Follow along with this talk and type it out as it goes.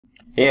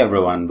Hey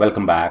everyone,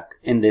 welcome back.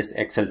 In this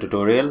Excel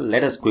tutorial,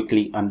 let us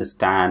quickly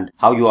understand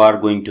how you are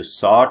going to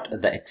sort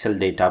the Excel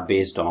data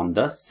based on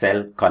the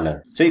cell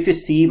color. So if you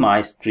see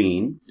my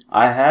screen,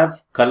 I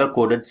have color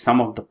coded some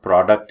of the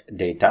product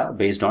data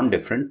based on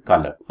different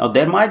color. Now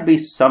there might be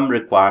some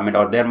requirement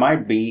or there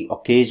might be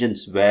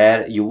occasions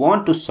where you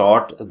want to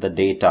sort the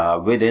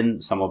data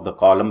within some of the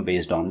column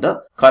based on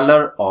the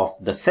color of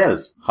the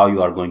cells. How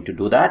you are going to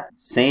do that?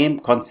 Same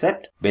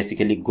concept.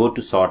 Basically go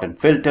to sort and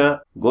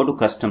filter, go to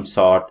custom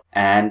sort,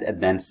 and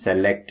then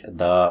select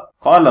the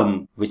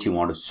column which you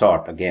want to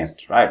sort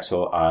against, right?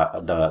 So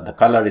the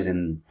color is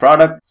in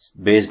product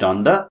based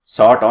on the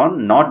sort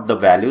on, not the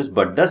values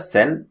but the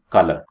cell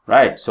color,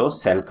 right? So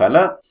cell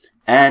color,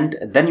 and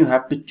then you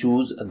have to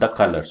choose the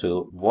color.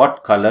 So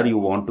what color you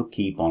want to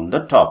keep on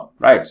the top,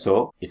 right?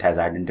 So it has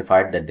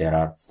identified that there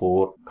are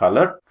 4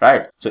 color,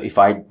 right? So if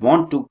I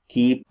want to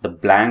keep the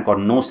blank or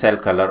no cell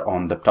color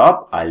on the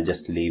top, I'll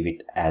just leave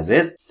it as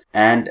is.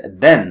 And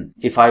then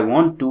if I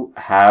want to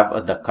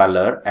have the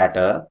color at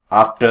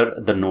after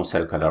the no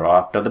cell color or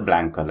after the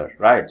blank color,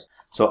 right?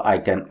 So I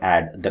can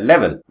add the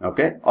level,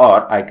 okay?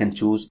 Or I can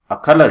choose a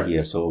color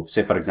here. So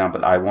say for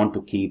example, I want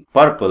to keep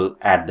purple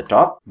at the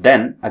top.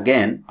 Then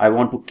again, I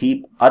want to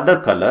keep other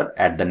color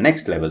at the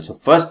next level. So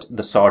first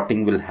the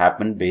sorting will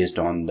happen based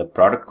on the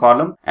product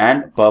column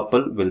and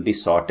purple will be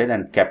sorted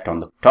and kept on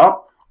the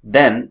top.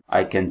 Then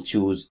I can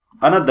choose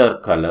another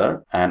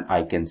color and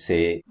I can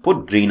say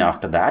put green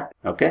after that,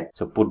 okay?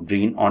 So put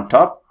green on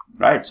top,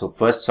 right? So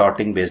first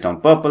sorting based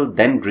on purple,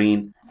 then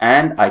green,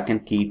 and I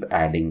can keep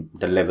adding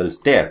the levels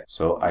there.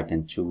 So I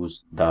can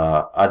choose the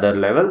other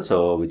level,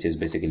 so which is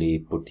basically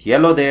put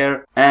yellow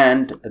there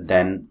and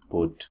then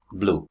put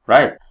blue,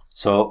 right?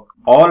 So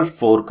all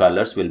 4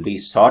 colors will be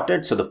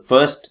sorted. So the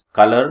first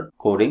color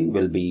coding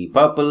will be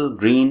purple,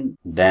 green,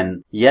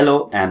 then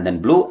yellow, and then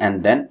blue,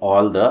 and then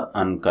all the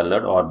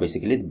uncolored or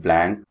basically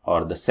blank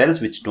or the cells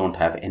which don't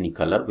have any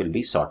color will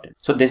be sorted.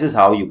 So this is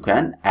how you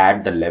can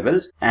add the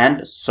levels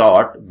and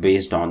sort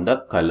based on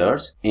the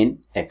colors in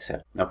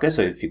Excel. Okay,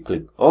 so if you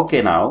click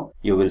OK now,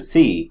 you will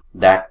see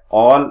that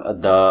all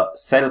the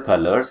cell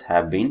colors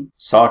have been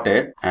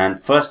sorted,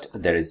 and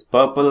first there is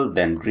purple,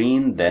 then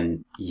green,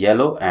 then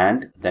yellow,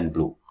 and then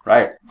blue,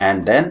 right?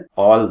 And then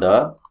all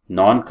the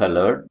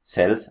non-colored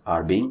cells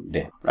are being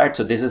there, right?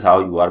 So this is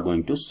how you are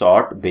going to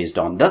sort based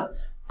on the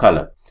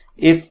color.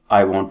 If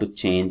I want to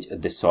change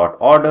the sort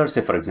order,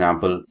 say for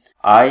example,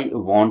 I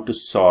want to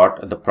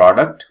sort the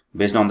product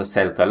based on the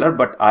cell color,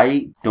 but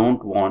I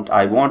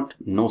want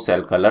no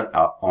cell color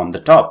on the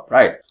top,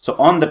 right? So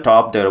on the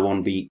top, there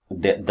won't be,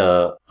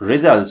 the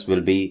results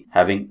will be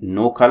having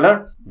no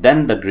color,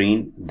 then the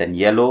green, then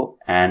yellow,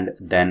 and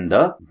then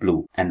the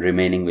blue, and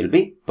remaining will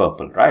be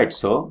purple, right?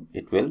 So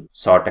it will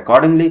sort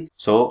accordingly.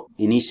 So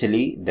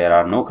initially there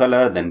are no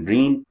color, then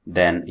green,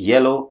 then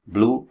yellow,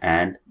 blue,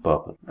 and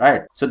purple,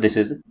 right? So this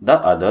is the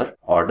other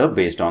order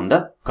based on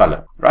the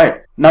color,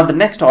 right? Now the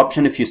next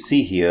option, if you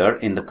see here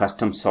in the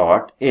custom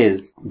sort,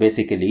 is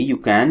basically you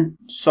can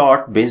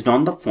sort based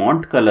on the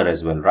font color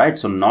as well, right?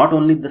 So not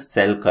only the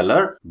cell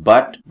color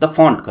but the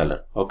font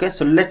color. Okay,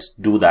 so let's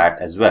do that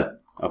as well.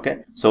 Okay,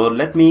 so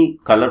let me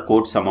color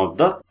code some of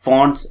the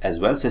fonts as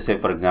well. So say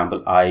for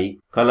example, I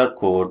color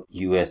code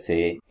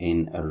USA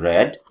in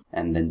red,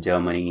 and then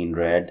Germany in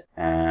red,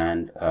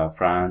 and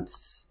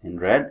France in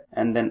red,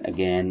 and then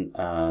again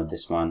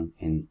this one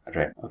in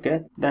red.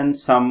 Okay, then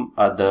some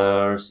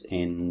others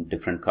in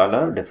different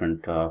color,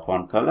 different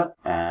font color,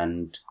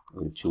 and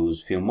we'll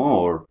choose few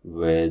more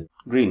with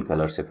green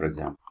color, say for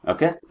example.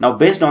 Okay, now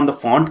based on the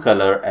font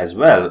color as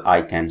well,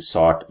 I can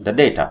sort the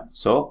data.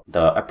 So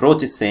the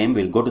approach is same.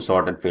 We'll go to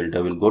sort and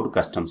filter, we'll go to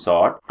custom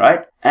sort,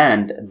 right?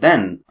 And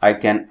then I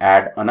can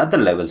add another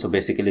level. So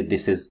basically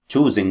this is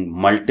choosing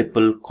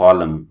multiple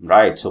column,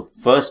 right? So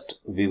first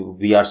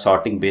we are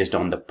sorting based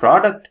on the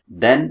product,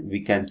 then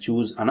we can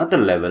choose another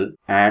level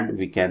and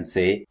we can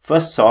say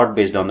first sort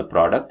based on the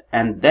product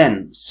and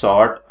then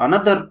sort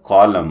another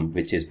column,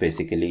 which is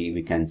basically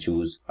we can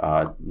choose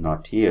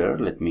not here.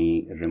 Let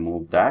me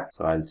remove that.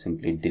 So I'll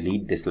simply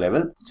delete this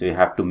level. So you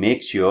have to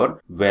make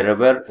sure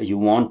wherever you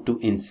want to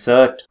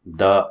insert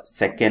the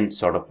second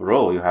sort of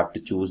row, you have to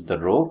choose the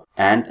row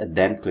and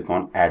then click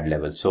on add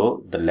level.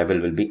 So the level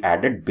will be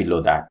added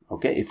below that.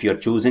 Okay, if you're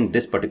choosing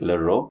this particular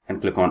row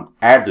and click on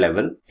add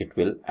level, it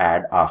will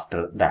add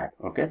after that.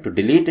 Okay, to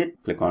delete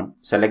it, click on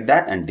select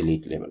that and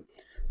delete level.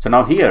 So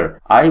now here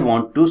I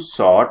want to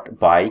sort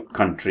by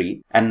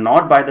country and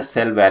not by the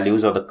cell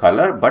values or the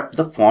color, but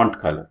the font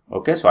color.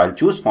 Okay, so I'll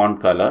choose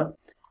font color,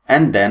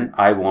 and then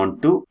I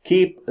want to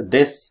keep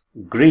this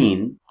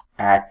green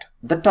at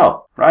the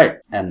top, right?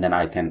 And then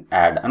I can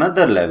add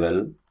another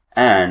level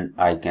and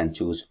I can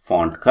choose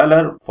font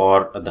color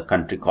for the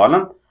country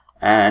column,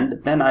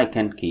 and then I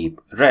can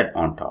keep red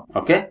on top.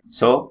 Okay,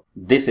 so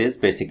this is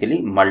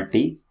basically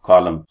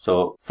multi-column.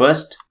 So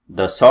first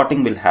the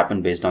sorting will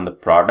happen based on the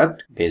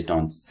product based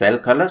on cell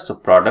color. So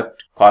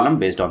product column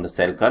based on the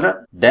cell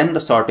color. Then the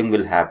sorting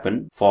will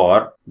happen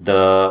for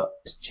the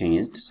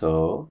changed.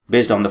 So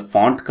based on the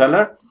font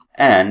color,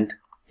 and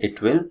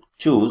it will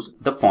choose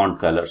the font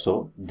color.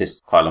 So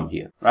this column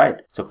here,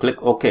 right? So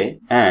click OK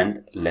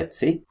and let's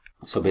see.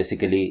 So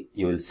basically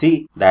you will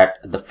see that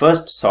the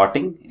first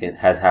sorting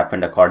has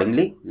happened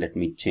accordingly. Let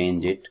me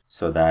change it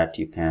so that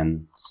you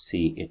can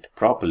see it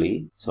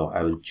properly. So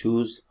I will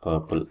choose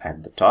purple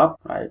at the top,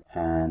 right?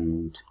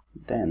 And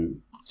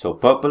then so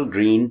purple,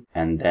 green,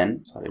 and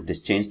then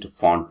this changed to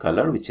font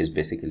color, which is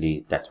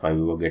basically, that's why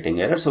we were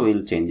getting error. So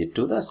we'll change it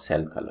to the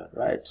cell color,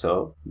 right?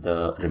 So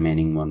the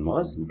remaining one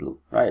was blue,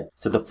 right?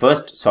 So the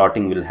first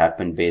sorting will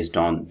happen based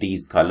on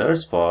these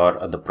colors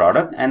for the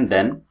product and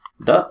then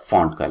the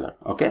font color.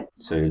 Okay,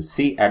 so you'll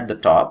see at the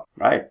top,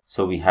 right?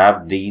 So we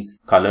have these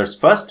colors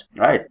first,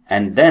 right?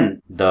 And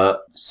then the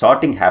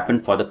sorting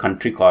happened for the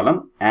country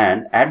column,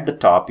 and at the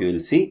top you will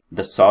see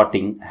the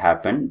sorting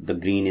happened. The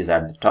green is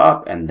at the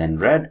top and then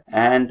red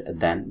and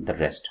then the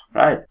rest,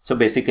 right? So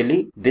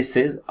basically this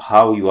is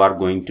how you are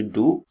going to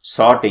do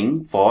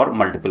sorting for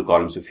multiple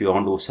columns. If you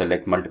want to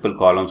select multiple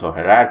columns or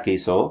hierarchy,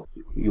 so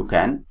you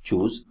can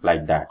choose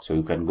like that. So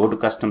you can go to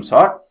custom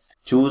sort,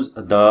 choose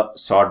the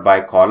sort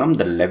by column,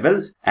 the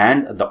levels,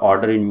 and the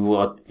order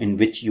in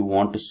which you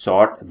want to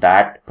sort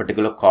that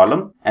particular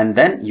column, and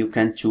then you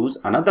can choose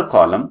another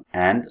column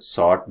and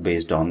sort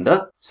based on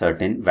the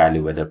certain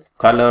value, whether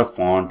color,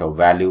 font, or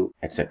value,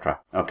 etc.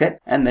 Okay,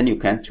 and then you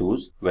can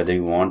choose whether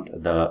you want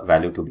the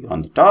value to be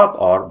on the top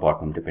or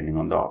bottom depending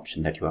on the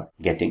option that you are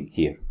getting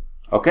here.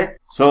 Okay,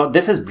 so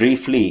this is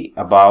briefly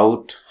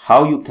about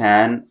how you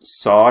can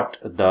sort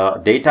the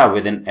data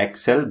within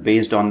Excel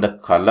based on the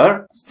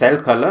color, cell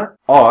color,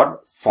 or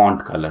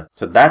font color.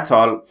 So that's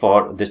all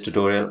for this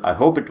tutorial. I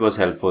hope it was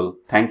helpful.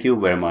 Thank you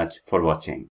very much for watching.